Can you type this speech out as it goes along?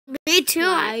too.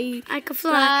 Fly. I can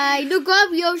fly. Fly. Look up,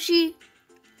 Yoshi.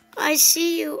 I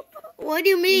see you. What do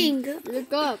you mean?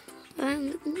 Look up.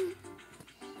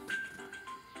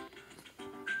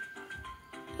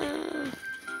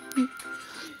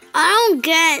 I don't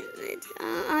get it.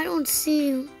 I don't see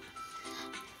you.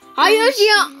 Hi, Yoshi.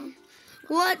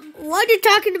 What are you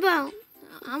talking about?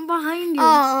 I'm behind you.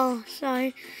 Oh,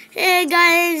 sorry. Hey,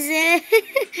 guys.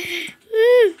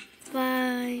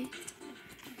 Bye.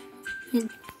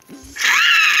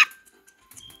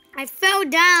 I fell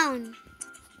down.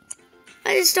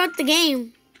 I just start the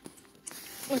game.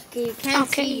 Okay, can't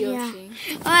see Yoshi.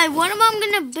 Alright, what am I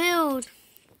gonna build?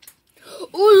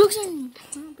 Oh, looks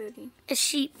like building. A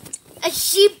sheep. A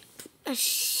sheep. A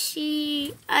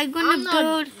sheep. I'm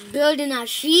gonna building a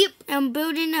sheep. I'm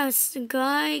building a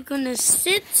guy gonna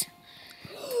sit.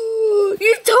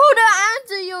 You told the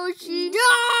answer, Yoshi. No!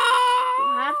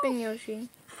 What happened, Yoshi?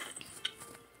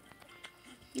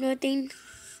 Nothing.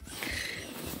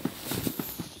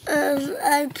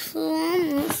 I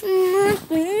promise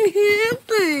nothing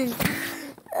happened.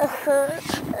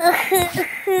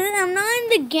 I'm not in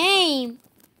the game.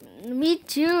 Me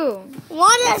too.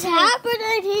 What is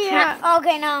happening here?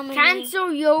 Okay, now I'm in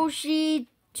Cancel Yoshi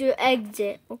to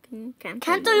exit. Okay,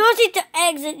 cancel Yoshi to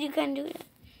exit. You can do that.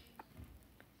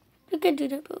 You can do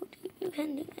that, bro. You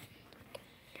can do that.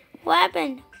 What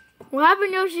happened? What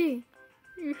happened, Yoshi?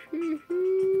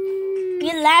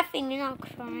 You're laughing. You're not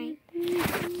crying.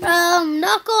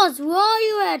 Knuckles, where are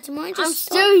you at? I'm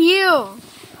still here.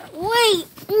 Wait,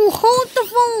 hold the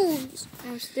phones.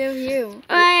 I'm still here. Alright,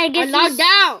 I guess I logged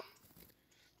out.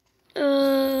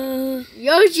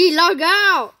 Yoshi, log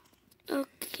out.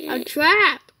 Okay. I'm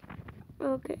trapped.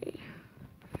 Okay.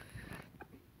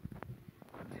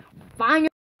 Fine.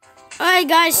 Alright,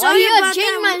 guys. Sorry about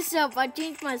that. I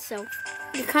changed myself.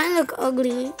 You kind of look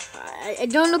ugly. I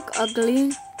don't look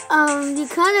ugly. You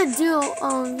kind of do.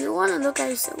 You want to look at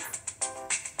yourself.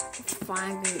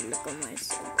 Fine, look at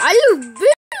myself. I look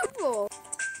beautiful.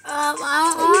 I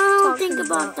don't think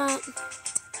about that.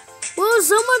 Well,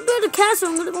 someone built a castle.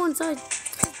 I'm gonna go inside.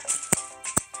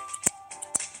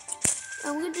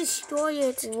 I'm gonna destroy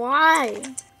it. Why?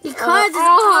 Because it's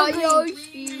ugly.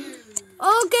 Yoshi.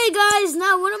 Okay, guys.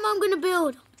 Now, what am I gonna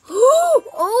build?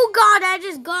 Oh God! I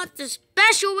just got the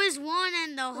specialist one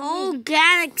in the whole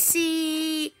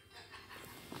galaxy.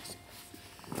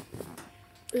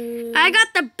 I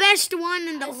got the best one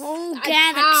in the whole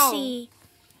galaxy.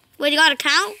 Wait, you got a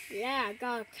cow? Yeah, I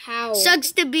got a cow.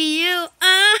 Sucks to be you.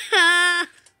 I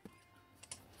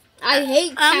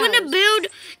hate cows. I'm gonna build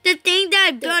the thing that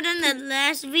I built in the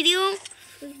last video.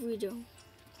 Which video?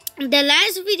 The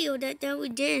last video that we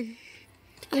did.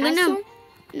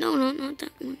 No, not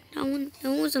that one. That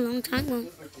one was a long time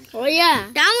ago. Oh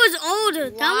yeah. That was older.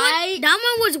 That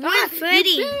one was with Freddy.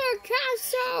 You built a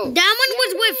castle. That one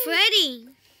was with Freddy.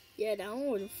 Yeah, that one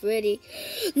was Freddy.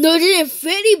 No, didn't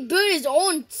Freddy build his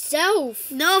own self?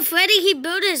 No, Freddy, he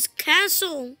built his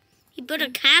castle. He built a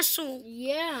castle.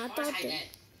 Yeah, I thought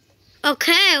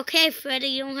that. Okay, Freddy,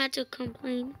 you don't have to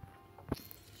complain.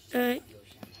 Alright.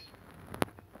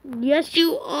 Yes,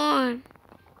 you are.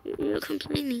 You're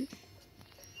complaining.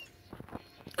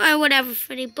 Alright, whatever,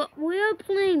 Freddy. But we are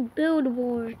playing Build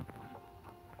War.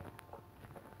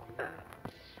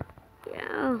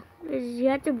 Yeah. You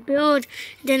have to build,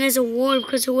 then there's a war,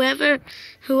 because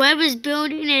whoever's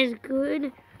building is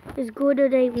good or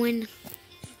they win.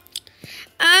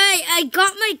 Alright, I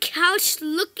got my couch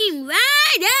looking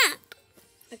right up.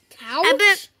 A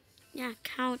couch? Yeah,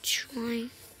 couch. Right.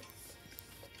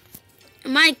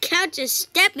 My couch is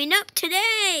stepping up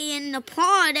today in the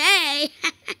party.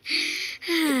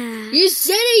 You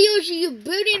said it, Yoshi. You're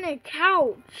building a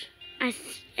couch.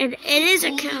 It is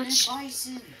a couch.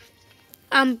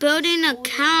 I'm building a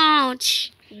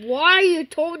couch. Why you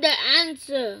told the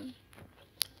answer?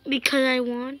 Because I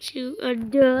want to.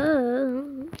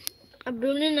 Duh. I'm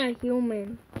building a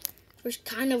human. Which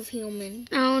kind of human?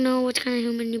 I don't know what kind of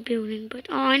human you're building, but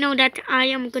I know that I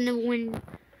am gonna win.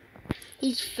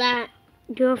 He's fat.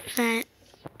 You're fat.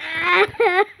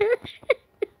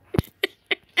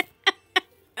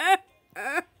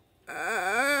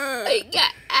 I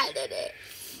got out of it.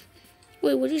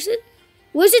 Wait, what did you say?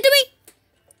 What did you do to me?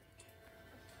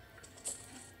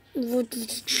 What did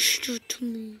you do to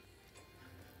me?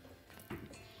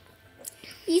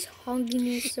 He's hugging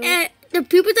himself. The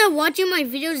people that are watching my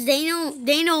videos,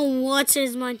 they know what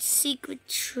is my secret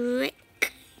trick.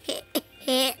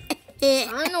 I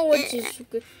know what your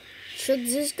secret trick.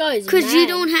 This guy is mad. Because you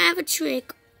don't have a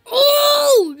trick.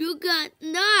 Oh, you got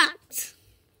knocked.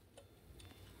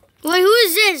 Wait, who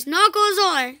is this? Knuckles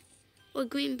or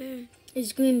Green Bear?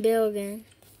 It's Green Bear again.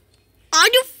 Are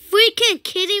you freaking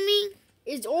kidding me?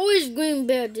 It's always Green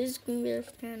Bear. This is Green Bear's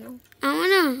channel. I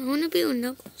wanna be with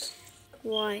Knuckles.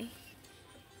 Why?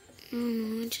 I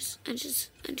don't know. I just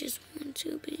want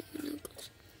to be with Knuckles.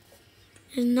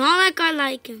 It's not like I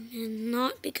like him, and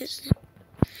not because.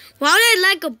 Why would I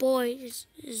like a boy?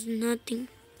 It's nothing.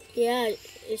 Yeah,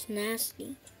 it's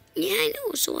nasty. Yeah, I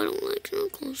know. So I don't like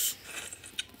Knuckles.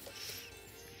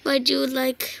 But I do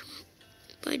like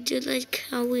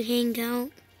how we hang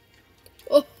out.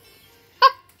 Oh.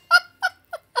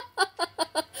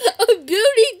 I'm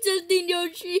building something,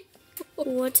 Yoshi.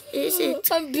 What is it?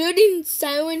 I'm building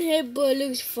Siren Head, but it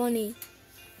looks funny.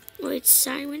 Oh, it's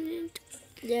Siren Head?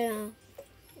 Yeah.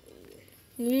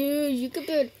 You could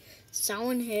build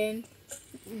Siren Head,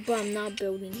 but I'm not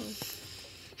building him.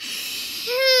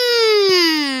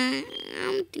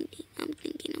 I'm thinking.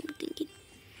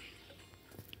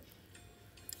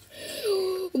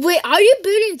 Wait, are you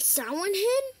building Siren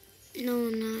Head? No,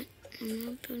 I'm not. I'm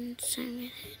not building Siren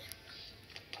Head.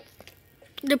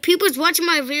 The people's watching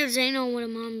my videos, they know what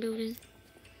I'm building.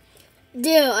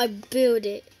 There, I built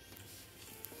it.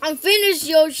 I'm finished,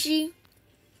 Yoshi.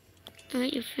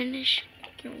 Alright, you finish?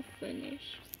 I'm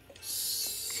finished.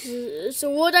 So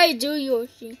what I do,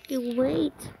 Yoshi? You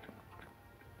wait.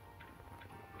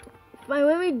 Fine,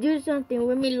 let me do something.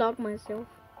 Let me lock myself.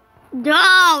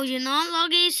 No, you're not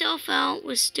logging yourself out.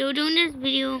 We're still doing this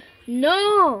video.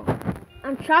 No!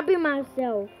 I'm trapping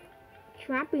myself.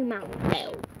 Trapping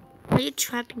myself. Why are you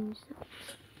trapping yourself?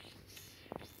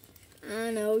 I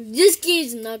don't know. This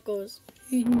game's Knuckles.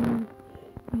 I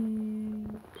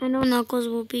know Knuckles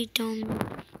will be dumb.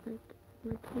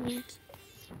 Like he is.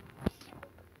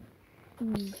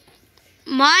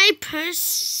 My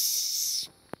purse.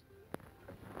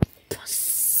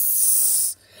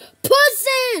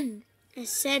 Person! I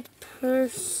said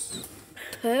purse.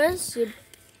 Purse?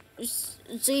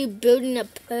 So you're building a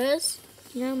purse?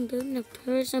 Yeah, I'm building a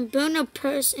purse. I'm building a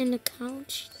purse in the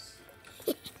couch.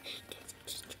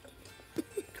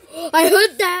 I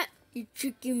heard that. You're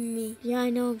tricking me. Yeah, I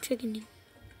know I'm tricking you.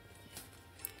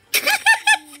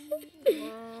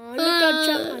 Look, I'll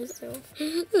trap myself.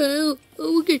 Oh,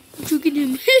 okay, I'm tricking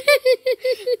him.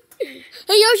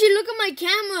 Hey, Yoshi, look at my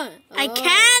camera. I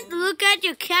can't look at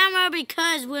your camera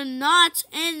because we're not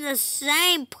in the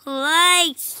same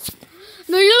place.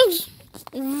 No, you.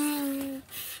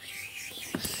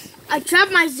 I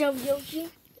trapped myself, Yoshi.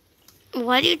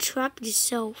 Why do you trap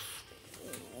yourself?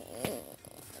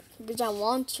 Because I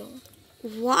want to.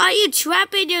 Why are you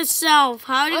trapping yourself?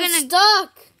 How are you I'm gonna?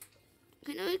 stuck.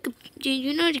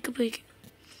 You know you could break it.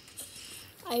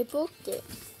 I broke it.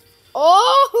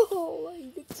 Oh,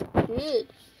 it's good.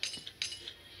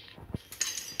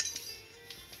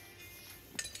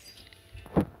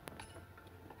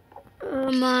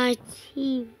 My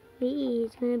TV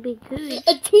is gonna be good.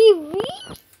 A TV?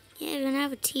 Yeah, you're gonna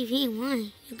have a TV.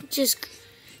 Why? You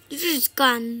just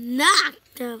got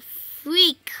knocked the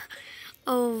freak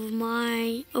of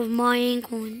my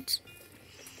acorns.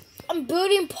 I'm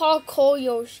building parkour,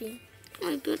 Yoshi.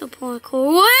 I built a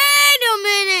parkour. Wait a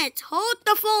minute! Hold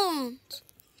the phone.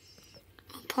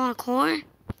 Parkour?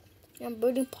 I'm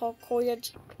building parkour. You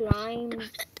just climb.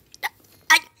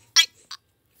 I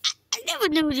never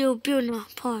knew you were building a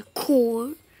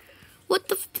parkour. What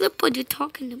the flip are you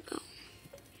talking about?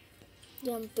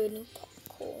 Yeah, I'm building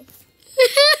parkour.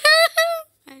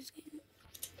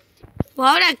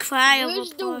 Why would I cry over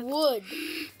Where's the wood?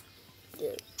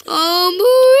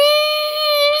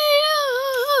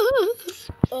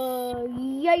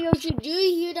 Yeah, Yoshi, do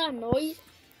you hear that noise?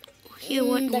 Hear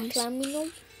what the noise? climbing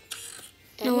noise?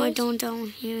 No, I don't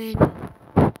hear it.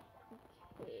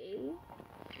 Okay.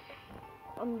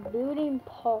 I'm building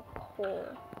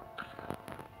parkour.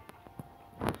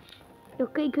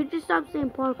 Okay, could you stop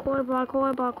saying parkour?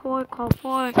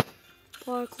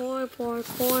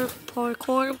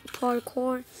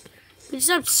 Could you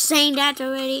stop saying that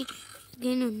already? It's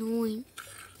getting annoying.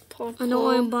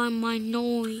 Annoying by my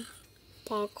noise.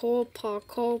 Parkour.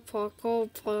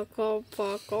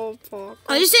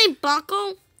 Are you saying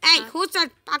Baco? Hey, who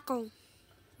said Baco?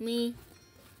 Me.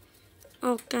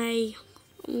 Okay.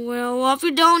 Well, if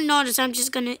you don't notice, I'm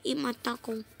just gonna eat my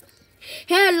taco.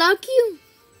 Hey, I like you.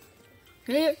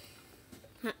 Hey,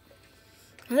 I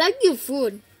like your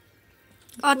food.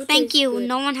 Oh, thank you. Good.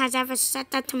 No one has ever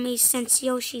said that to me since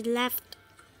Yoshi left.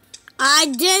 I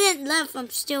didn't left. I'm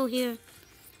still here.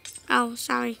 Oh,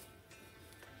 sorry.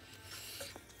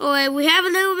 Oh, wait, we have a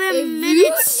little bit of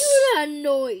minutes. You do that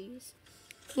noise.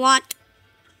 What?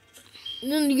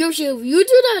 No, Yoshi, if you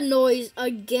do that noise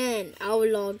again, I'll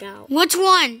log out. Which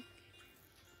one?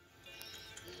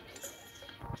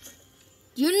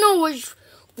 You know which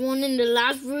one in the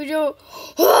last video.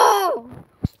 Oh!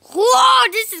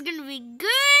 Whoa, this is gonna be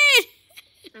good.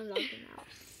 I'm logging out.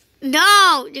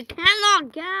 No, you can't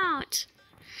log out.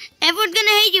 Everyone's gonna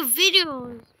hate your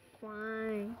videos.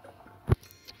 Fine.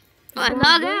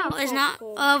 Log out. It's not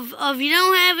of you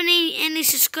don't have any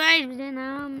subscribers. Then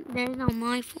that's not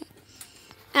my fault.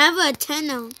 I have an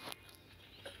antenna.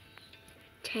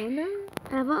 Antenna?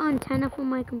 I have an antenna for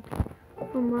my computer.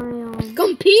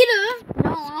 Computer?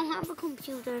 No, I don't have a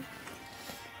computer.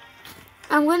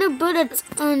 I'm gonna put an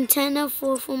antenna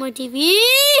for my TV.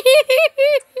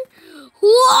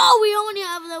 Whoa, we only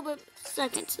have a little bit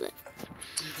seconds left.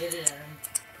 You did it,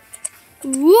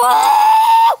 Adam.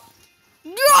 Whoa!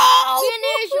 No!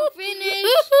 Finish, you finish.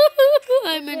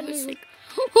 I'm in mistake.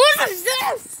 What is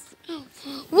this?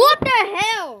 What the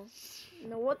hell?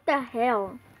 No, what the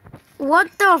hell?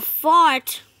 What the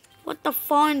fart? What the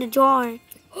fart in the jar?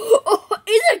 Oh,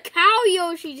 it's a cow,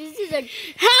 Yoshi. This is a...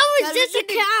 How is this a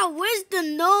cow? Where's the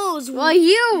nose? Well,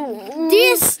 you.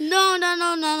 This? No.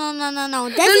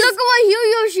 This look over here,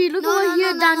 Yoshi. Look over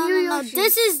here, down here, Yoshi.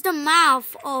 This is the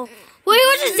mouth. Oh. Wait,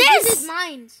 what is this? This is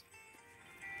mine.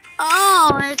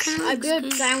 Oh, I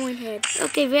good siren head.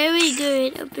 Okay, very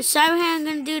good. Beside her, I'm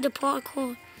gonna do the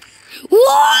parkour.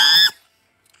 What?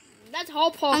 That's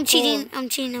whole parkour. I'm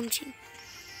cheating.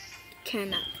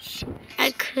 Cannot. I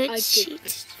could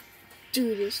cheat.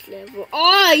 Do this level.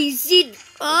 Oh, you see?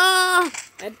 Oh.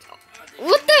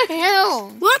 What the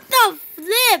hell? What the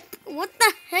flip? What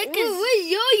the heck is? Where's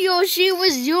your Yoshi?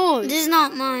 Where's yours? This is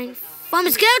not mine. From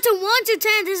a scale to 1 to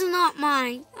 10, this is not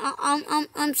mine.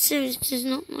 I'm serious. This is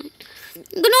not mine.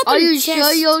 I'm gonna open Are you the chest.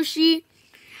 sure, Yoshi?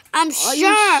 I'm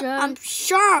sure. I'm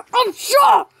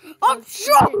sure.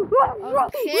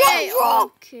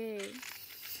 Okay.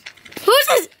 Who's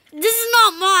this? This is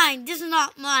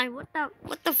not mine.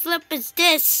 What the flip is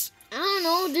this? I don't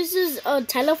know. This is a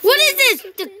telephone. What is this?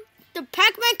 The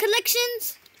Pac-Man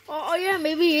collections? Oh yeah,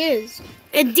 maybe it is.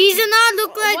 And these do not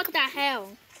look like. What the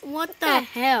hell? What the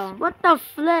hell? What the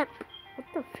flip? What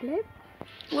the flip?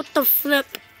 What the flip?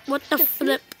 What the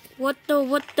flip? What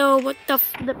the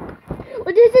flip?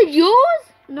 What is it? Yours?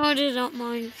 No, it is not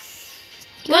mine.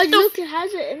 Look, it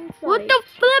has it inside. What the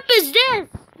flip is this?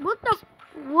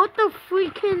 What the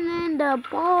freaking in the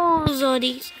balls are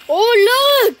these? Oh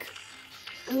look!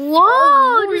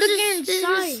 Whoa! Look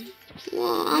inside.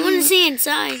 Whoa! I want to see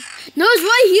inside. No, it's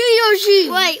right here, Yoshi.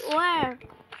 Wait, where?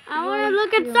 I want to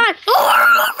look inside. Oh, I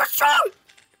want to look inside.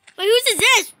 Wait, whose is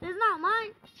this? This is not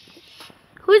mine.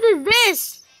 Whose is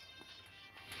this?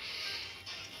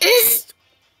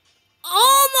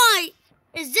 Oh my!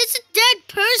 Is this a dead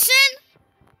person?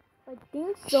 I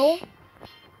think so.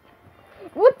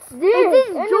 What's this? Is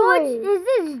this George? Is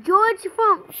this George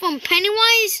from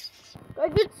Pennywise?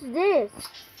 What's this?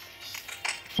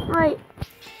 Right.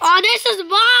 Oh, this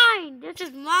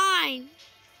is mine.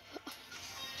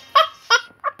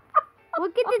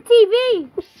 Look at the TV.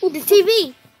 The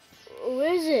TV.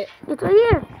 Where is it? It's right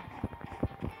here.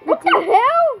 What the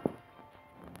hell?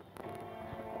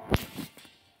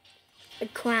 A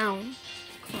crown.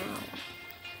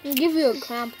 I'll give you a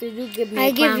crown because you give me a crown.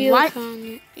 I give you what? a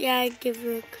crown. Yeah, I give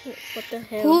you a crown. What the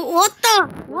hell?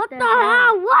 What the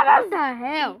hell? What the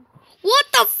hell? What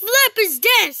the flip is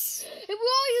this? Hey,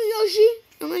 where are you, Yoshi?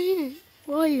 I'm right here.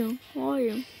 Where are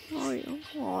you?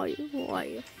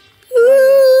 Ooh.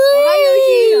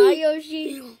 Hi, Yoshi.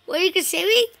 Wait, you can see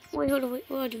me? Wait, hold on.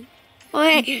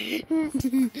 Wait.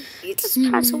 You just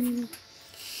pass over.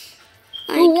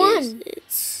 Who won?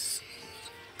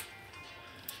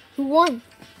 Who won?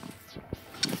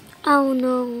 I don't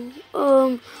know.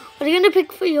 Are you gonna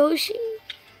pick for Yoshi?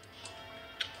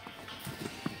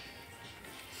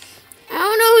 I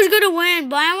don't know who's gonna win,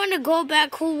 but I want to go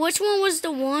back. Which one was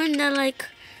the one that like?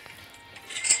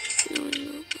 No.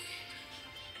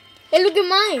 Hey, look at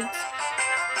mine.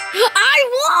 I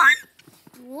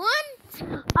won.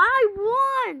 I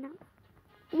won.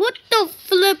 What the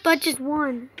flip? I just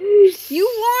won. You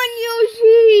won,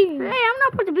 Yoshi. Hey, I'm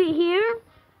not supposed to be here.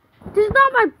 This is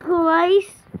not my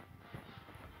place.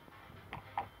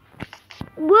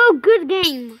 Well, good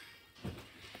game.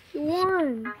 You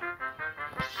won.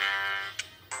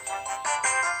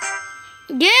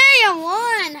 Yay, I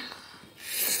won.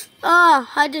 Oh,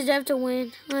 I deserve to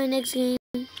win. My next game.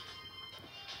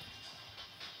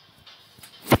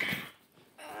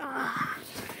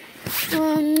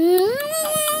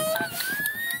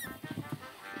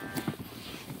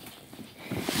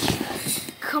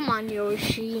 Come on,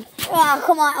 Yoshi. Oh,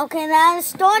 come on. Okay, now let's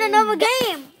start another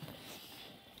game.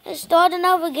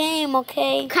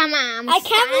 Okay? Come on. I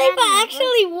can't believe I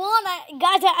actually won.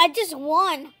 Guys, I just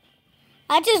won.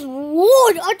 I just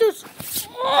won.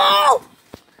 Oh!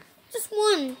 Just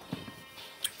won.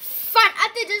 Fun. I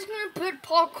think this is gonna build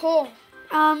parkour.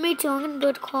 Me too. I'm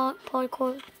gonna do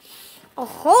parkour. A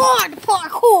hard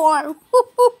parkour.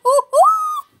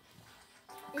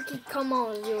 Okay, come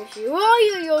on, Yoshi. Where are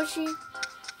you, Yoshi?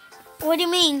 What do you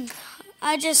mean?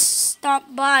 I just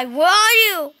stopped by. Where are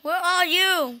you? Where are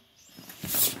you?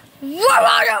 Where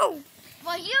are you?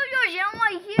 Well, here, Yoshi. I'm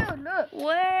right here. Look.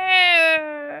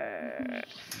 Where?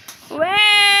 Where